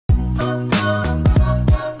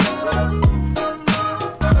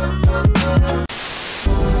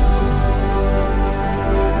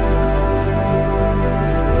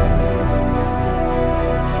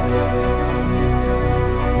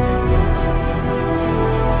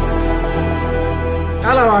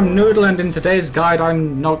Hello, I'm Noodle, and in today's guide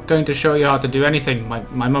I'm not going to show you how to do anything.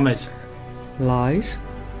 My mum is. Lies?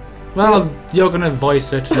 Well, you're going to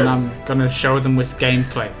voice it and I'm going to show them with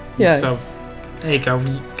gameplay. Yeah. So, there you go.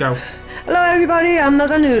 Hello everybody, I'm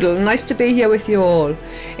Mother Noodle. Nice to be here with you all.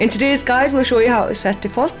 In today's guide we'll show you how to set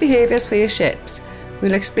default behaviours for your ships.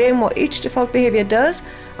 We'll explain what each default behaviour does,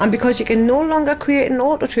 and because you can no longer create an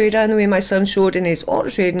Autotrader in the way my son showed in his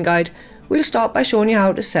Autotrading guide, we'll start by showing you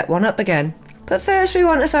how to set one up again. But first we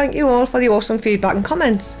want to thank you all for the awesome feedback and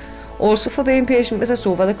comments. Also for being patient with us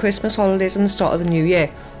over the Christmas holidays and the start of the new year.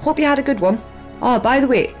 Hope you had a good one. Oh, by the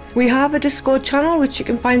way, we have a Discord channel which you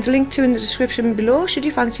can find the link to in the description below should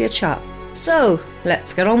you fancy a chat. So,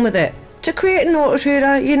 let's get on with it. To create an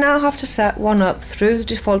Autotrader, you now have to set one up through the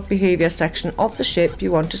default behaviour section of the ship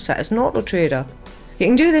you want to set as an Autotrader. You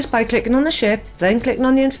can do this by clicking on the ship, then clicking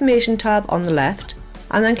on the information tab on the left,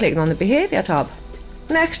 and then clicking on the behaviour tab.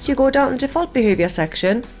 Next, you go down to the default behaviour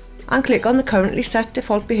section and click on the currently set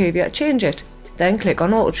default behaviour to change it, then click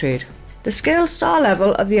on Autotrade. The skill star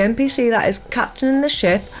level of the NPC that is captaining the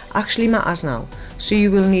ship actually matters now, so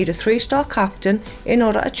you will need a 3-star captain in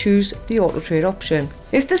order to choose the Autotrade option.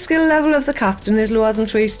 If the skill level of the captain is lower than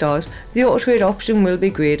 3 stars, the Autotrade option will be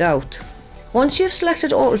greyed out. Once you've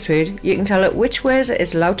selected Autotrade, you can tell it which ways it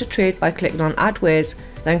is allowed to trade by clicking on Add Ways,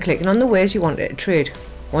 then clicking on the ways you want it to trade.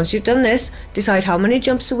 Once you've done this, decide how many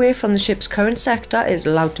jumps away from the ship's current sector is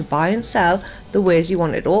allowed to buy and sell the ways you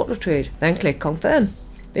want it to auto-trade, then click Confirm.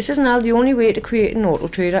 This is now the only way to create an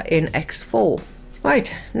Autotrader in X4.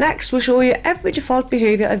 Right, next we'll show you every default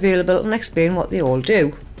behaviour available and explain what they all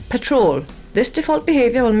do. Patrol. This default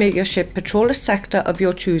behaviour will make your ship patrol a sector of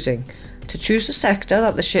your choosing. To choose the sector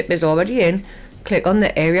that the ship is already in, click on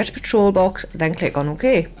the Area to Patrol box, then click on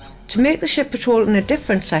OK. To make the ship patrol in a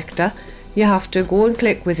different sector, you have to go and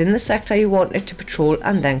click within the sector you want it to patrol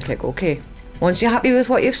and then click OK. Once you're happy with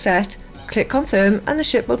what you've set, click Confirm and the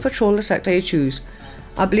ship will patrol the sector you choose.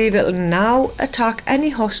 I believe it will now attack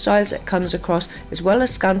any hostiles it comes across, as well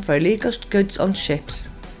as scan for illegal goods on ships.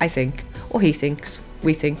 I think. Or he thinks.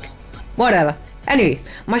 We think. Whatever. Anyway,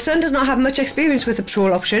 my son does not have much experience with the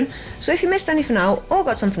patrol option, so if you missed anything out or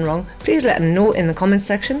got something wrong, please let him know in the comments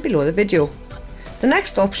section below the video. The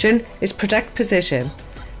next option is Protect Position.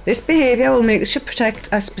 This behaviour will make the ship protect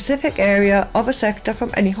a specific area of a sector from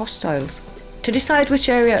any hostiles. To decide which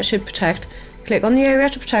area it should protect, click on the Area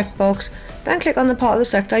to Protect box, then click on the part of the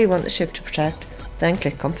sector you want the ship to protect, then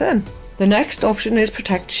click Confirm. The next option is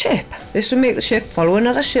Protect Ship. This will make the ship follow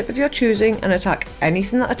another ship of your choosing and attack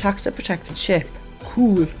anything that attacks the protected ship.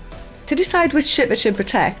 Cool. To decide which ship it should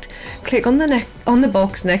protect, click on the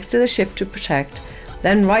box next to the ship to protect,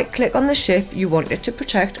 then right click on the ship you want it to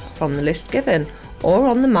protect from the list given, or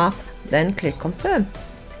on the map, then click Confirm.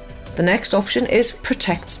 The next option is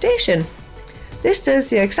Protect Station. This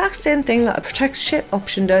does the exact same thing that a Protect Ship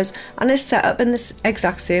option does and is set up in the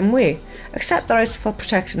exact same way, except that it's for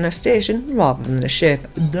protecting a station rather than a ship.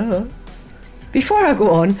 Duh. Before I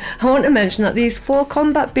go on, I want to mention that these 4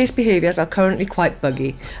 combat-based behaviours are currently quite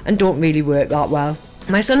buggy and don't really work that well.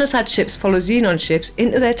 My son has had ships follow Xenon ships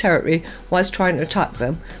into their territory whilst trying to attack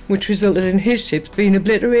them, which resulted in his ships being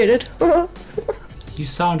obliterated. You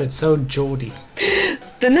sounded so Geordie.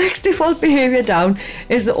 The next default behaviour down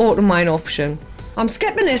is the auto mine option. I'm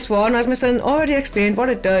skipping this one as my son already explained what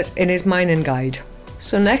it does in his mining guide.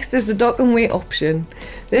 So next is the dock and wait option.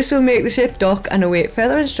 This will make the ship dock and await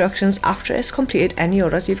further instructions after it's completed any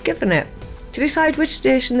orders you've given it. To decide which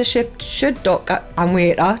station the ship should dock at and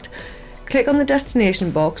wait at, click on the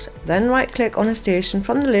destination box, then right click on a station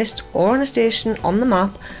from the list or on a station on the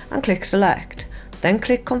map and click select. Then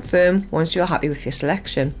click Confirm once you are happy with your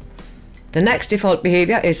selection. The next default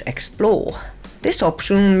behaviour is Explore. This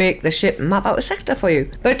option will make the ship map out a sector for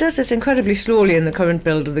you, but it does this incredibly slowly in the current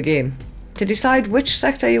build of the game. To decide which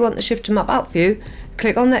sector you want the ship to map out for you,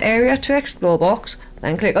 click on the Area to Explore box,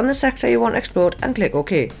 then click on the sector you want explored and click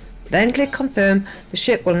OK. Then click Confirm. The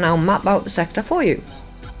ship will now map out the sector for you.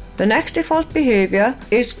 The next default behaviour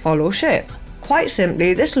is Follow Ship. Quite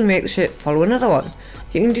simply, this will make the ship follow another one.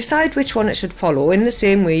 You can decide which one it should follow in the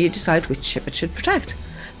same way you decide which ship it should protect.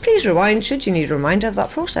 Please rewind should you need a reminder of that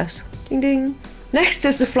process. Ding ding. Next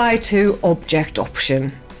is the Fly to Object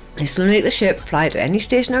option. This will make the ship fly to any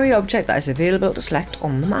stationary object that is available to select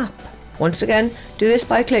on the map. Once again, do this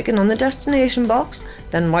by clicking on the destination box,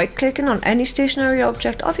 then right clicking on any stationary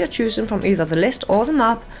object of your choosing from either the list or the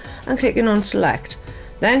map and clicking on Select.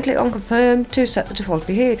 Then click on Confirm to set the default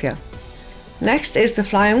behaviour. Next is the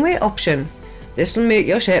Fly and Wait option. This will make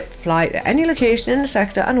your ship fly to any location in the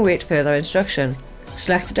sector and await further instruction.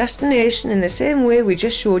 Select the destination in the same way we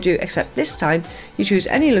just showed you, except this time you choose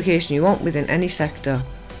any location you want within any sector.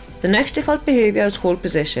 The next default behaviour is hold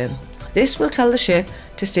position. This will tell the ship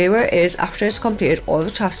to stay where it is after it's completed all the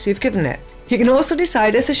tasks you've given it. You can also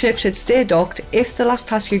decide if the ship should stay docked if the last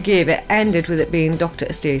task you gave it ended with it being docked at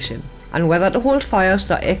a station, and whether to hold fire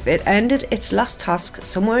so that if it ended its last task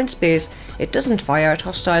somewhere in space, it doesn't fire at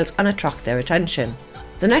hostiles and attract their attention.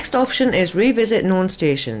 The next option is revisit known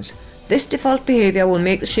stations. This default behaviour will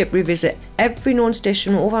make the ship revisit every known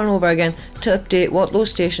station over and over again to update what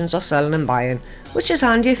those stations are selling and buying, which is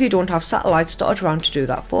handy if you don't have satellites dotted around to do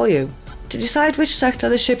that for you. To decide which sector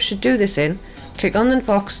the ship should do this in, click on the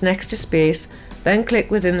box next to space, then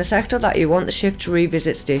click within the sector that you want the ship to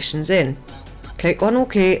revisit stations in. Click on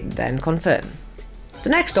OK, then confirm. The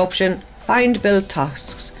next option, Find Build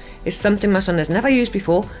Tasks, is something my son has never used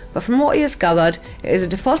before, but from what he has gathered, it is a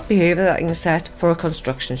default behaviour that he can set for a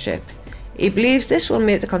construction ship. He believes this will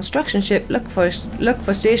make the construction ship look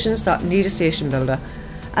for stations that need a station builder,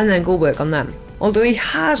 and then go work on them. Although he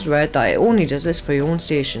has read that it only does this for your own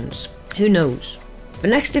stations. Who knows? The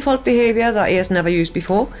next default behaviour that he has never used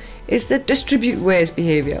before is the distribute wares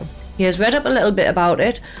behaviour. He has read up a little bit about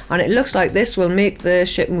it, and it looks like this will make the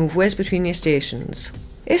ship move wares between your stations.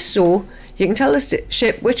 If so, you can tell the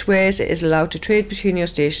ship which wares it is allowed to trade between your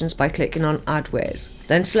stations by clicking on Add Wares.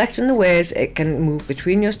 Then selecting the wares it can move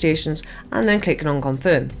between your stations and then clicking on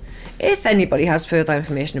Confirm. If anybody has further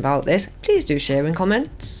information about this, please do share in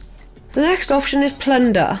comments. The next option is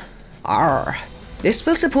Plunder. Arr. This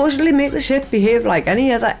will supposedly make the ship behave like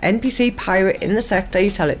any other NPC pirate in the sector you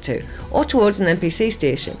tell it to, or towards an NPC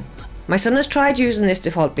station. My son has tried using this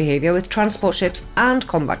default behaviour with transport ships and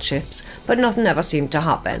combat ships, but nothing ever seemed to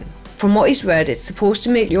happen. From what he's read, it's supposed to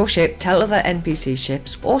make your ship tell other NPC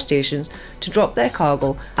ships or stations to drop their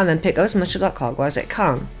cargo and then pick up as much of that cargo as it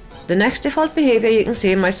can. The next default behaviour you can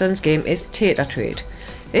see in my son's game is Tater Trade.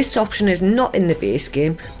 This option is not in the base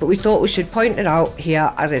game, but we thought we should point it out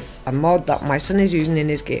here as it's a mod that my son is using in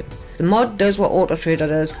his game. The mod does what Autotrader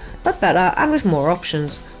does, but better and with more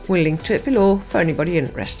options. We'll link to it below for anybody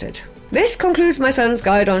interested. This concludes my son's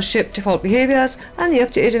guide on Ship Default Behaviours and the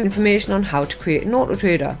updated information on how to create an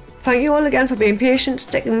Autotrader. Thank you all again for being patient,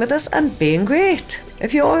 sticking with us and being great.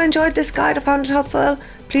 If you all enjoyed this guide or found it helpful,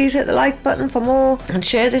 please hit the like button for more and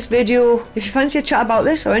share this video. If you fancy a chat about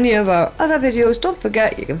this or any of our other videos, don't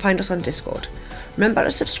forget you can find us on Discord. Remember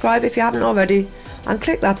to subscribe if you haven't already and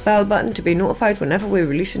click that bell button to be notified whenever we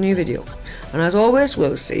release a new video. And as always,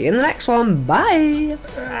 we'll see you in the next one. Bye!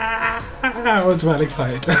 I was well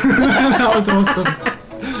excited. That was awesome.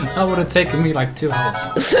 That would have taken me like 2 hours.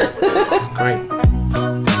 It's great.